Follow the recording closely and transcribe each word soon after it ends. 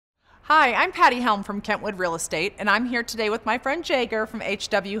Hi, I'm Patty Helm from Kentwood Real Estate, and I'm here today with my friend Jager from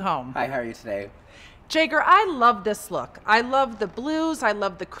HW Home. Hi, how are you today? Jager, I love this look. I love the blues, I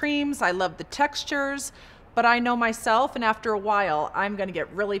love the creams, I love the textures, but I know myself, and after a while, I'm gonna get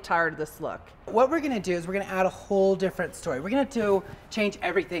really tired of this look. What we're gonna do is we're gonna add a whole different story. We're gonna change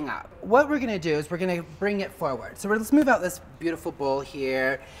everything up. What we're gonna do is we're gonna bring it forward. So let's move out this beautiful bowl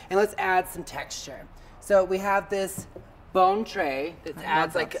here, and let's add some texture. So we have this bone tray that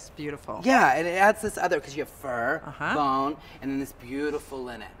adds like it's beautiful. Yeah, and it adds this other because you have fur, bone, and then this beautiful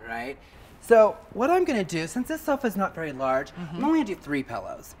linen, right? So what I'm gonna do, since this sofa is not very large, I'm only gonna do 3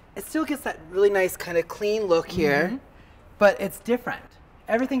 pillows. It still gets that really nice kind of clean look here, but it's different.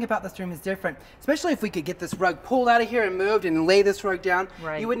 Everything about this room is different, especially if we could get this rug pulled out of here and moved and lay this rug down.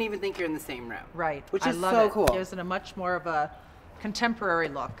 Right. You wouldn't even think you're in the same room. Right. Which is I love so it. cool. Gives it a much more of a contemporary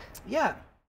look. Yeah.